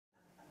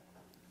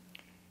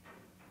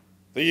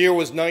The year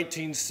was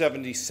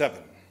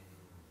 1977.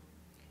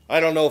 I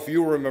don't know if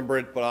you remember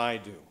it, but I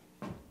do.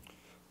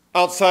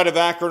 Outside of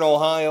Akron,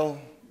 Ohio,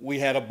 we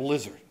had a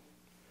blizzard.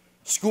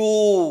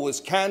 School was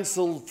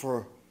canceled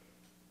for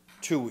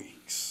 2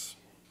 weeks.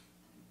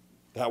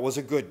 That was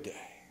a good day.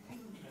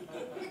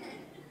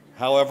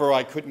 However,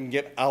 I couldn't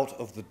get out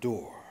of the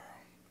door.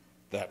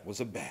 That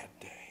was a bad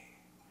day.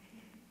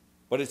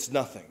 But it's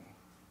nothing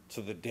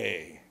to the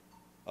day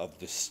of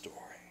this story.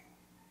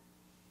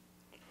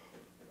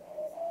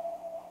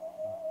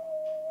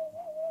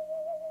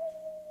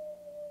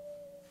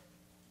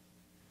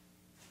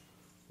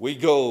 We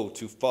go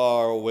to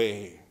far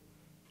away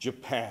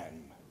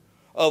Japan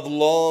of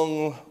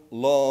long,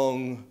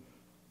 long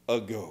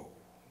ago.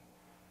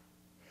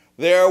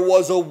 There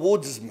was a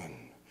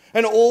woodsman,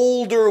 an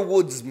older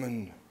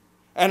woodsman,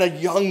 and a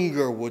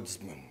younger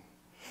woodsman.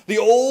 The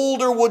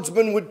older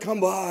woodsman would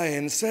come by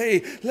and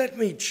say, "Let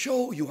me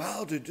show you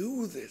how to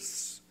do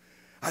this.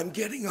 I'm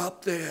getting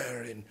up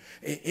there in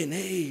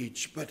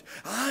age, but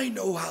I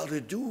know how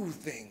to do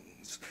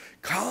things.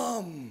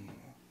 Come."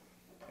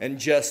 And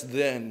just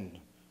then,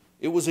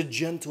 it was a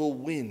gentle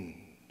wind.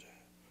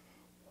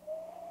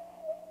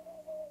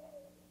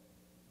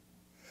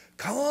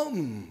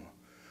 "Come,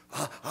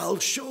 I'll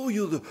show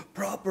you the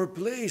proper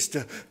place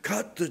to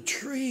cut the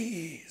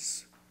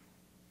trees."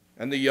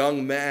 And the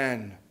young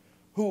man,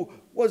 who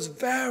was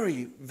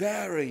very,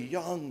 very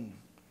young,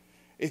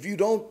 if you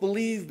don't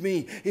believe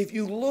me, if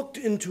you looked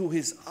into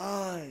his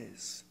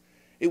eyes,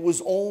 it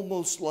was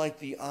almost like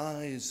the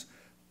eyes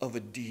of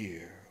a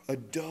deer, a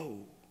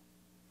doe.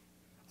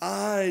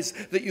 Eyes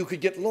that you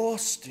could get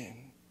lost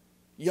in.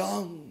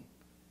 Young,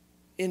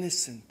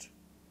 innocent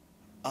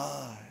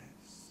eyes.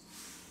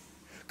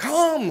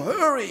 "Come,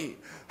 hurry,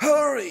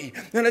 hurry."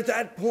 And at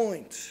that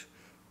point,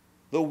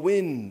 the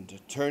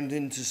wind turned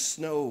into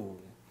snow.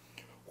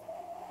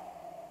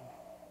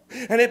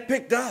 And it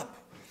picked up.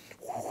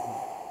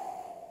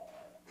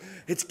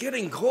 It's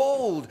getting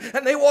cold.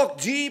 And they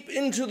walked deep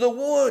into the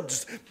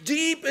woods.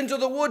 Deep into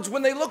the woods.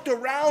 When they looked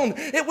around,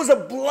 it was a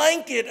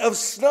blanket of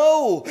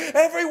snow.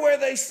 Everywhere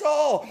they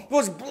saw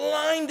was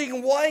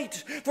blinding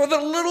white. For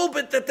the little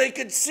bit that they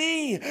could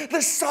see,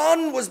 the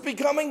sun was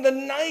becoming the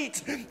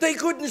night. They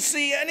couldn't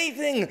see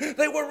anything.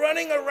 They were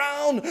running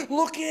around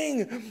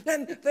looking,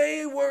 and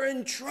they were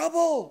in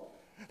trouble.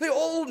 The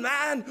old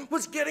man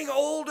was getting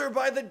older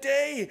by the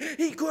day.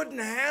 He couldn't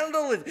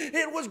handle it.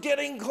 It was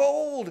getting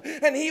cold,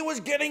 and he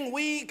was getting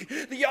weak.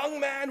 The young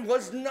man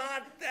was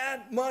not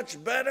that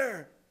much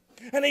better.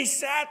 And he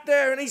sat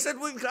there, and he said,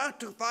 "We've got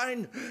to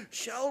find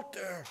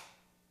shelter.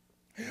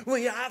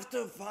 We have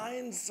to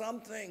find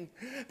something,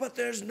 but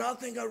there's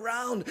nothing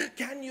around.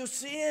 Can you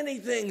see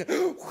anything?"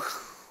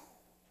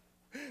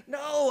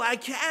 "No, I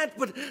can't,"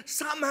 but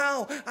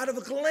somehow, out of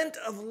a glint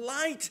of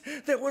light,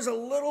 there was a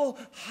little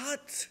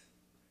hut.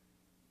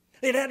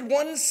 It had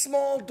one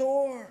small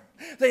door.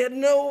 They had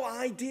no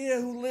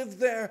idea who lived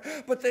there,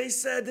 but they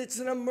said, "It's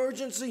an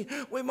emergency.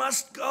 We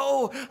must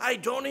go. I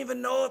don't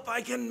even know if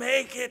I can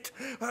make it.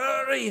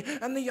 Hurry."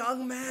 And the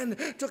young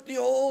man took the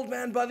old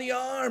man by the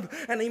arm,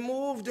 and he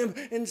moved him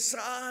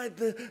inside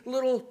the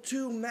little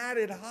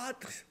two-matted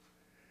hut.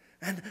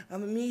 And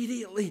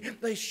immediately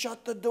they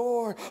shut the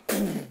door.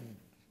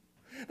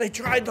 They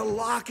tried to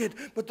lock it,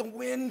 but the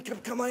wind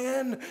kept coming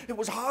in. It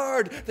was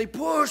hard. They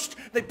pushed,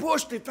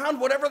 they found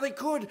whatever they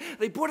could.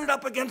 They put it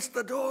up against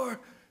the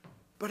door,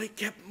 but it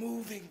kept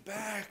moving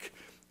back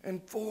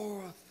and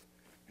forth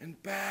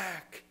and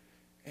back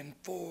and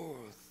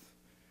forth.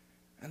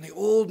 And the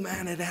old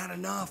man had had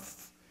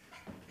enough.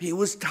 He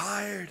was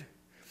tired.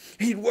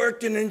 He'd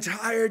worked an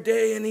entire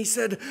day, and he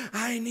said,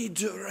 "I need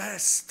to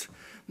rest.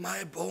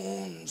 My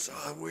bones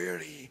are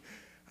weary.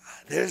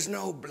 There's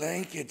no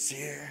blankets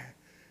here.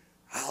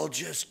 I'll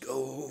just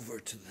go over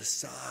to the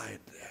side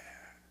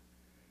there."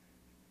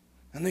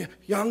 And the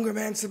younger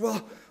man said,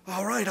 "Well,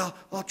 all right,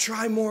 I'll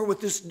try more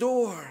with this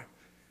door."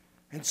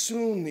 And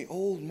soon the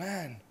old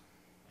man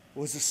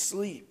was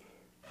asleep.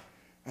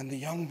 And the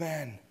young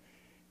man,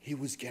 he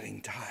was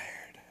getting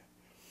tired.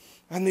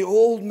 And the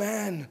old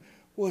man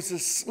was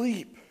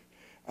asleep.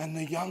 And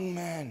the young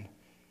man,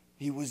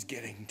 he was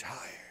getting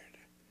tired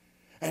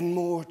and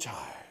more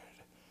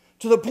tired,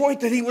 to the point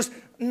that he was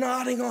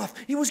nodding off.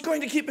 He was going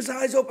to keep his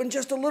eyes open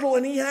just a little,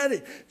 and he had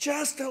it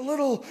just a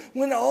little,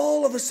 when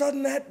all of a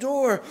sudden that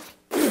door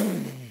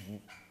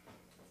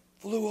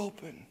flew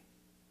open.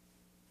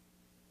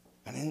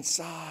 And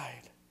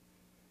inside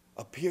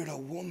appeared a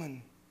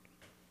woman.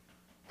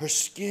 Her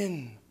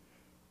skin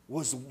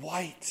was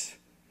white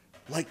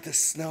like the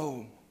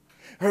snow.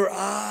 Her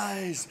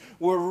eyes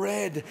were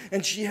red,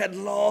 and she had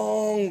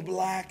long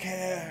black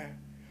hair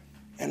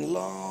and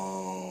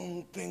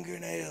long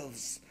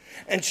fingernails.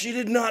 And she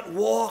did not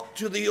walk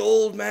to the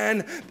old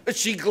man, but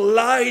she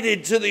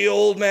glided to the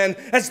old man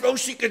as though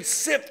she could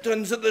sift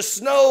into the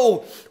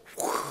snow.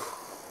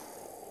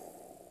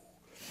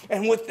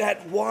 And with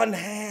that one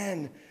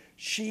hand,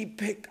 she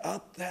picked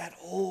up that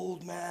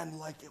old man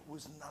like it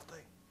was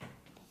nothing.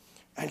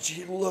 And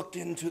she looked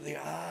into the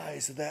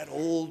eyes of that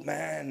old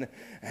man,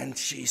 and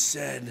she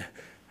said,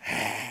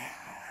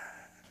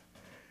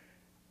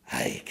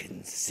 I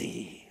can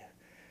see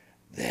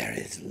there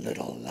is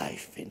little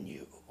life in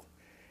you,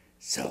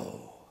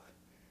 so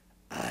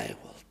I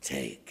will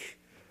take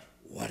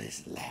what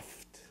is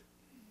left.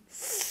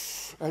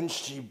 And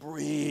she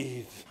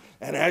breathed,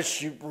 and as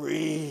she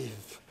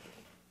breathed,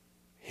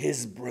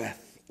 his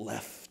breath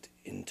left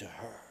into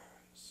hers.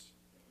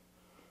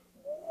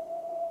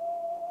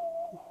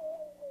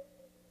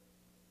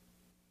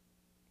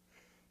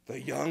 The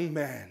young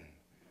man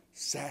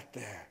sat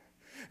there,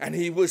 and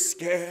he was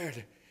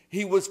scared.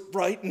 He was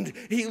frightened.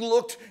 He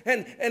looked,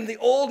 and the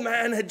old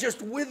man had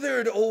just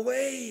withered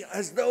away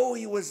as though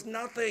he was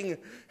nothing.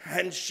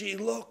 And she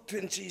looked,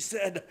 and she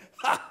said,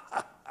 ha,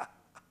 ha, ha,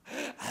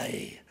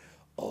 I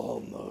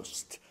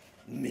almost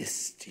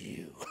missed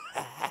you.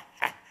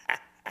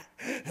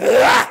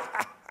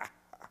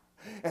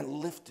 And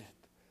lifted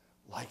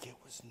like it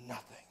was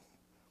nothing.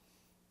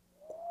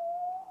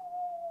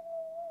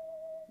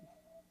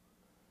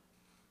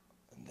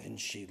 And then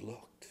she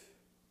looked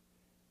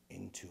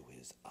into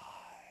his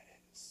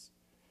eyes.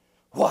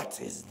 What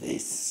is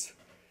this?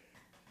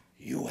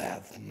 You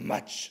have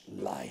much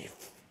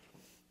life.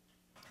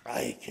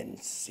 I can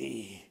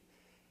see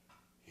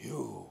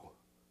you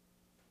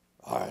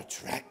are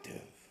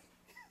attractive.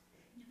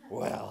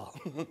 Well,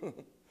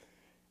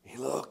 he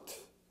looked.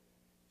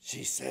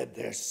 She said,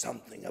 there's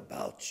something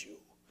about you,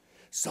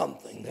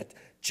 something that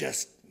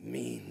just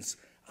means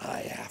I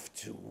have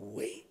to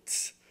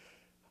wait.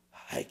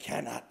 I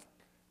cannot,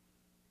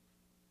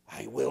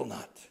 I will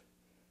not.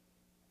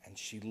 And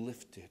she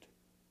lifted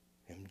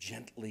him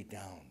gently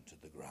down to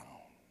the ground.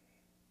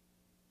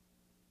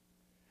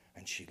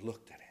 And she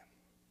looked at him.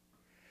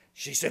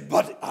 She said,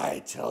 but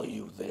I tell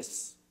you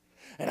this,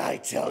 and I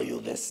tell you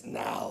this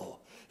now,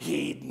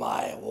 heed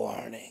my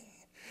warning.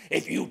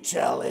 If you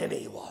tell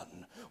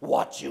anyone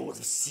what you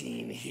have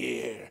seen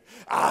here,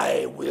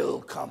 I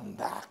will come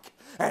back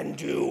and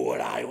do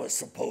what I was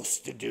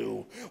supposed to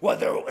do,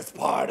 whether it was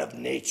part of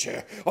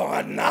nature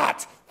or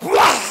not.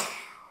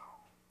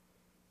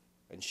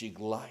 And she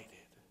glided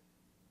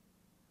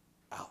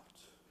out.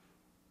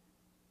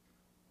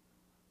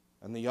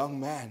 And the young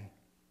man,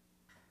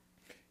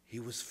 he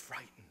was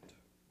frightened.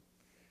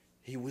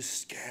 He was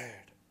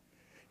scared.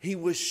 He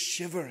was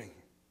shivering.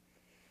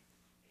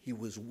 He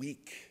was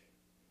weak.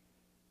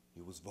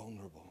 He was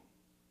vulnerable.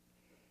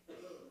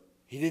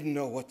 He didn't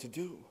know what to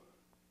do.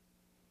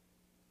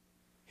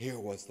 Here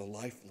was the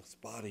lifeless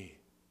body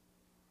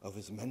of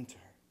his mentor,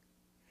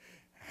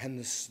 and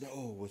the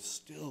snow was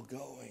still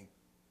going.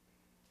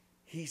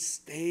 He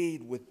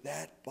stayed with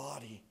that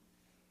body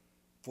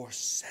for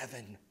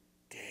 7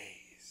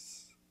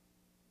 days.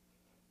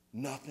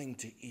 Nothing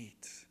to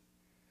eat,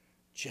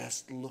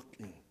 just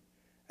looking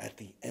at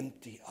the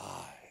empty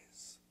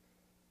eyes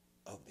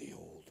of the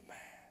old man.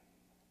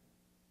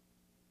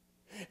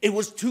 It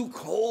was too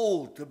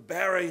cold to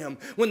bury him.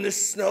 When the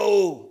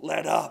snow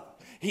let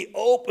up, he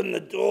opened the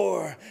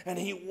door and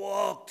he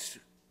walked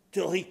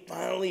till he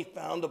finally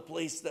found a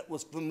place that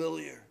was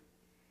familiar.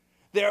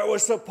 There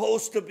was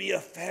supposed to be a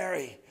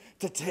ferry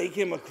to take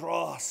him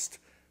across,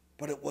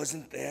 but it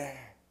wasn't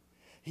there.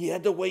 He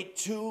had to wait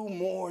 2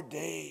 more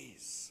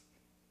days.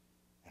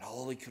 And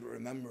all he could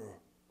remember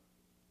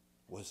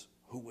was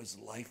who was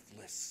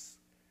lifeless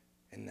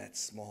in that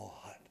small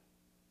hut.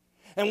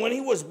 And when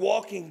he was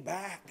walking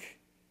back,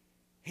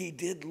 he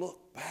did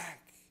look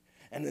back,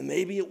 and then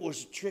maybe it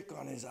was a trick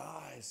on his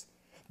eyes,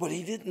 but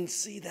he didn't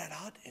see that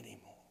hut anymore.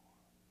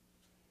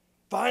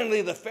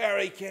 Finally, the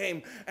ferry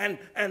came, and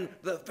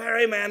the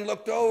ferryman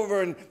looked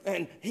over,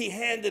 and he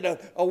handed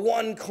a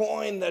 1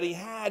 coin that he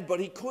had, but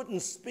he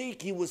couldn't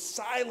speak. He was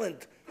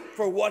silent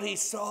for what he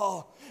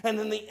saw. And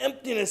in the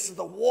emptiness of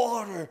the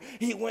water,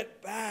 he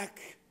went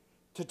back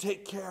to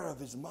take care of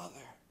his mother.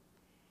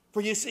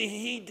 For you see,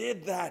 he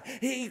did that.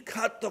 He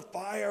cut the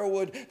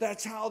firewood.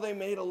 That's how they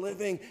made a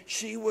living.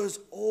 She was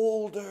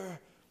older,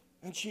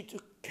 and she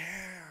took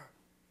care.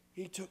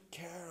 He took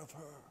care of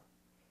her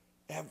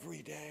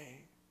every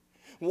day.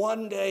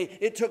 One day,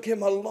 it took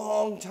him a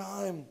long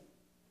time,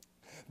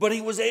 but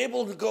he was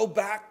able to go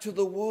back to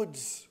the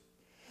woods.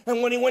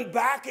 And when he went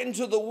back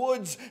into the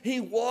woods,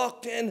 he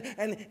walked in,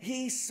 and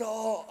he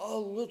saw a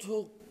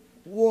little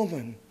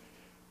woman,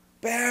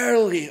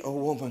 barely a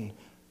woman,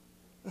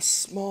 a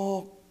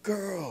small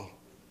girl,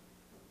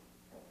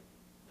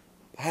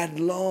 had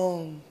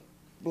long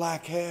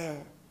black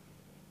hair,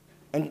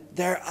 and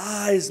their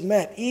eyes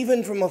met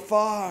even from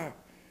afar,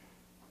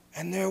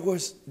 and there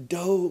was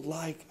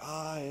doe-like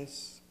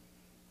eyes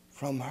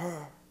from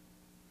her.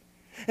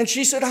 And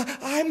she said,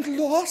 I'm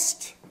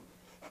lost.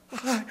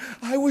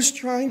 I was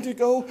trying to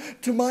go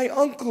to my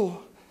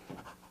uncle.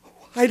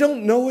 I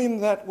don't know him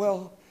that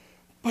well,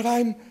 but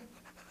I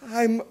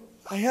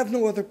have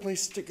no other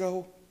place to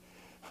go.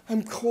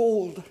 I'm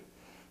cold.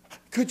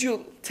 Could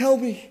you tell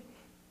me?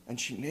 And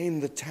she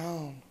named the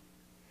town.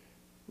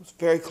 It was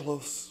very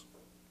close,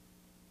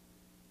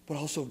 but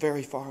also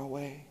very far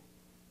away.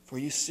 For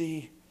you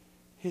see,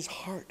 his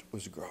heart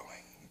was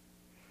growing.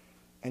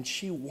 And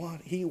he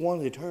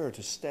wanted her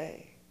to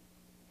stay.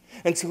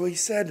 And so he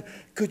said,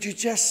 could you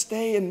just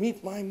stay and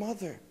meet my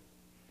mother?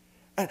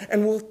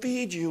 And we'll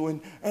feed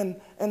you,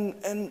 and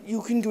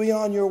you can be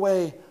on your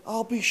way.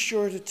 I'll be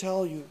sure to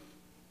tell you.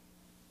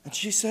 And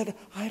she said,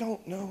 I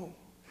don't know.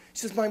 He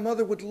says, my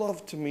mother would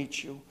love to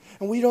meet you,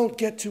 and we don't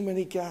get too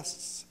many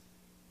guests.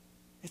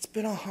 It's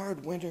been a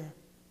hard winter.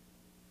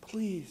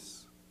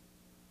 Please.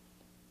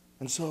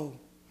 And so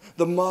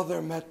the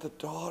mother met the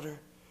daughter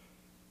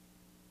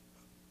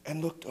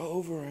and looked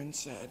over and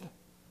said,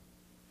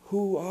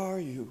 who are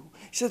you?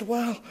 He said,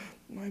 well,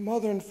 my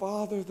mother and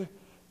father,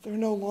 they're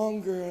no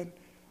longer,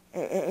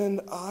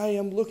 and I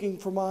am looking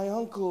for my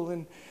uncle,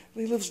 and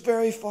he lives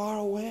very far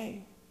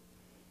away.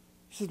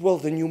 He said, well,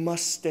 then you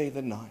must stay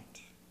the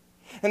night.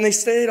 And they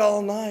stayed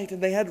all night,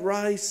 and they had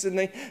rice, and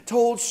they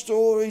told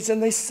stories,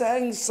 and they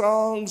sang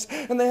songs,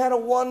 and they had a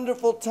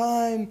wonderful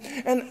time.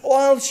 And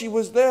while she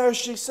was there,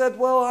 she said,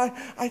 well,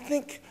 I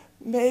think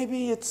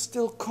maybe it's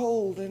still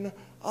cold, and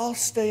I'll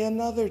stay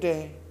another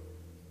day.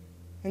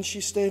 And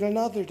she stayed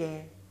another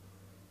day,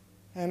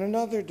 and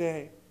another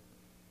day,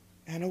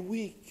 and a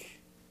week,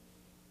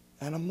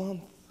 and a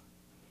month.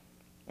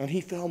 And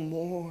he fell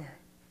more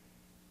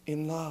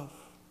in love.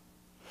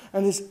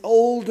 And his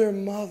older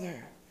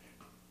mother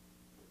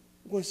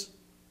was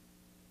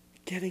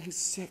getting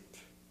sick.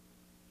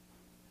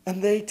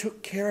 And they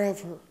took care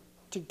of her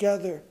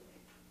together.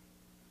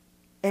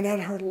 And at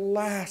her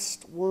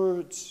last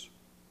words,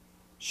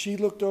 she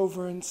looked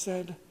over and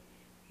said,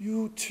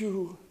 you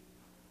two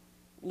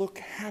look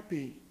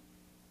happy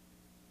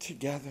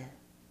together.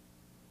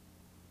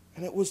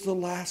 And it was the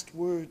last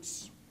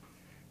words.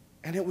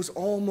 And it was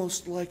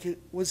almost like it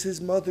was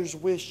his mother's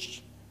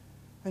wish.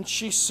 And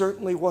she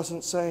certainly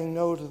wasn't saying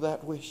no to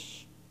that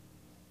wish.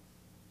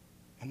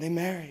 And they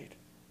married.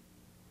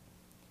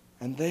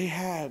 And they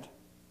had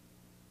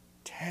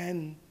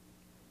 10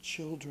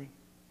 children.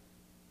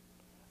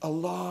 A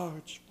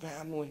large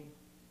family.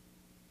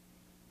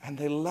 And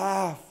they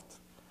laughed.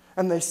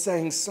 And they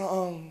sang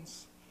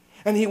songs.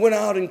 And he went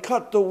out and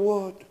cut the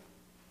wood.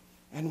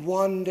 And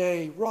one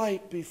day,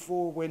 right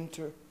before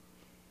winter,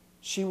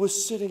 she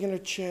was sitting in a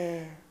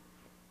chair,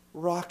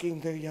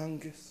 rocking their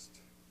youngest.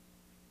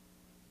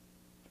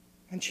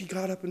 And she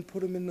got up and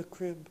put him in the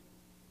crib.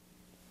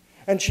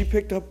 And she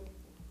picked up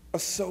a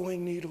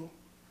sewing needle.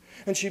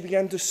 And she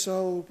began to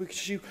sew because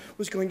she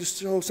was going to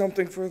sew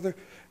something for the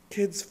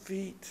kids'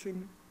 feet.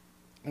 And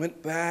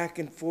went back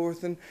and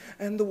forth.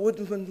 And the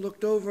woodman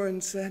looked over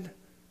and said,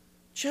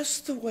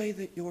 just the way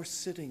that you're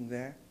sitting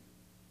there,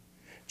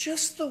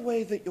 just the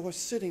way that you're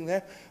sitting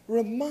there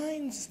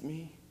reminds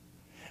me.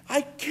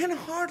 I can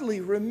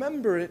hardly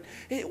remember it.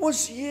 It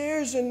was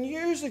years and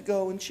years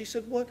ago. And she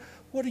said, what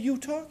are you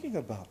talking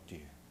about,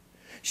 dear?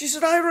 She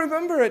said, I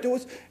remember it.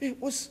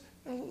 It was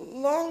a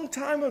long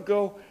time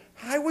ago.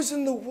 I was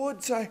in the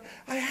woods. I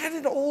had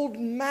an old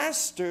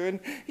master, and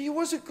he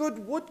was a good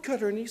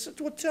woodcutter. And he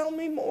said, well, tell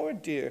me more,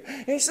 dear.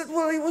 And he said,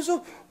 well, he was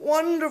a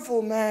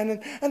wonderful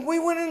man. And we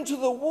went into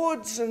the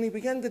woods, and he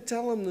began to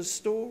tell him the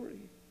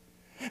story.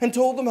 And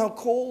told them how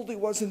cold he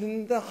was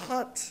in the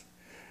hut.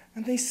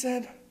 And they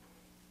said,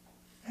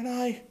 and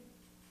I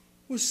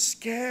was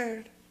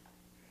scared.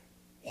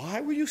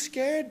 Why were you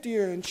scared,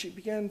 dear? And she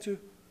began to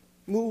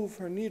move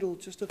her needle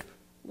just a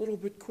little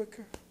bit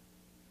quicker.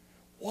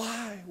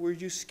 Why were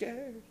you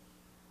scared?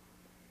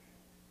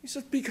 He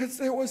said, because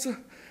it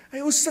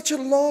was such a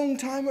long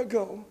time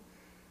ago.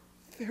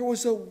 There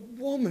was a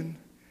woman.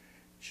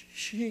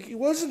 She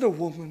wasn't a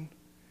woman.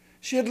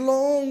 She had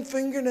long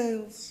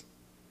fingernails,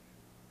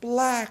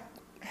 black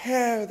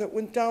hair that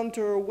went down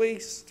to her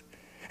waist,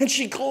 and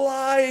she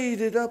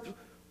glided up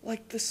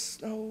like the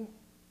snow.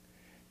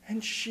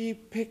 And she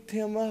picked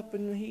him up,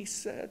 and he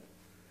said,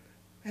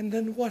 and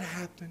then what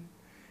happened?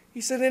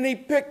 He said, and he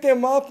picked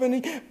him up, and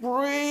he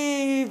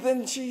breathed,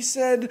 and she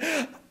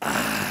said,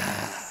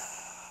 ah.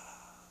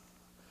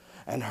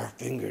 And her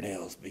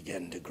fingernails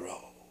began to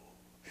grow.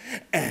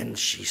 And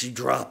she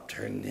dropped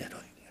her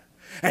knitting,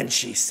 and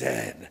she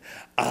said,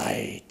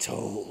 I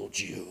told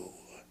you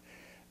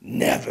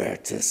never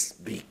to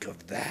speak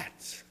of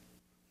that.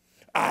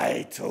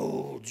 I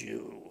told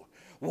you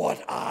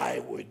what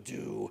I would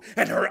do.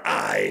 And her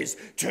eyes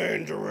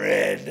turned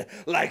red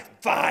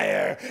like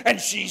fire, and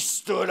she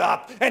stood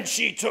up, and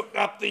she took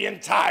up the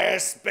entire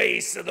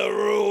space of the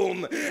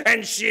room,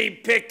 and she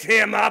picked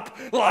him up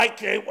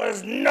like it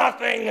was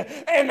nothing,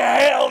 and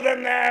held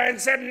him there and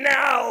said,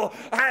 now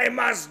I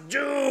must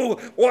do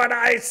what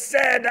I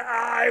said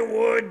I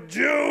would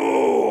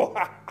do.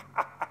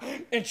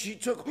 And she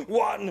took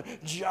one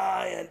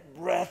giant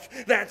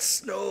breath. That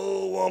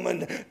snow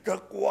woman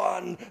took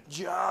one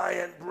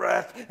giant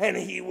breath, and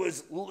he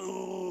was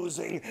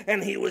losing,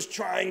 and he was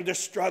trying to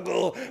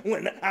struggle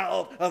when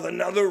out of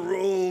another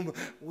room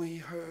we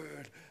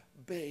heard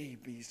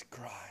babies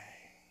crying.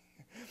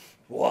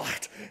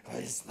 What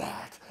is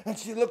that? And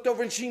she looked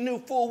over, and she knew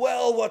full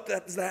well what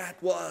that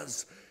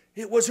was.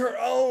 It was her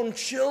own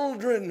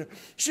children.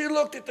 She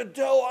looked at the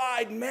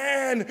doe-eyed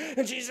man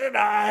and she said,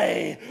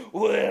 I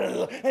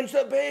will. And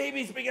the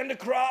babies began to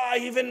cry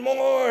even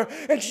more.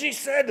 And she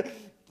said,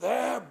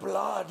 their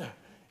blood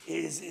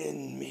is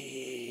in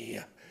me.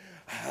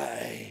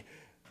 I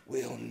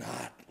will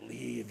not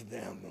leave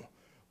them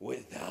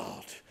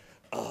without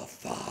a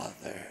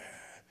father.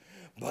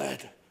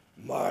 But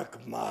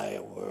mark my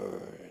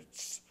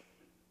words,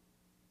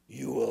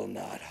 you will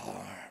not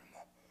harm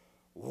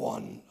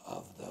one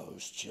of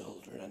those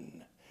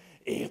children.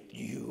 If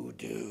you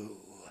do,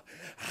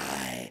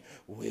 I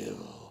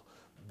will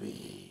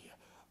be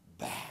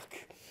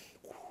back.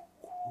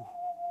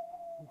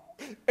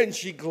 And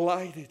she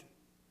glided.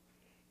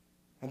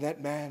 And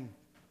that man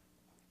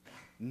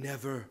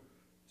never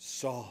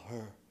saw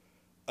her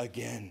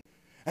again.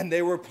 And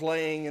they were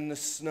playing in the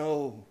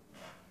snow.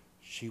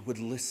 She would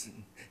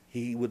listen.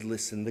 He would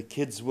listen. The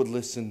kids would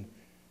listen.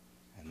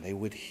 And they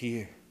would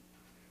hear,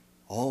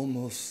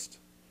 almost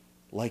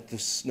like the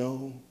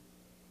snow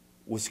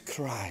was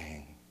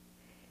crying,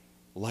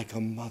 like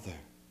a mother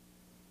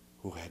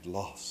who had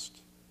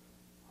lost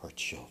her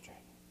children.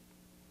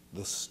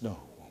 The snow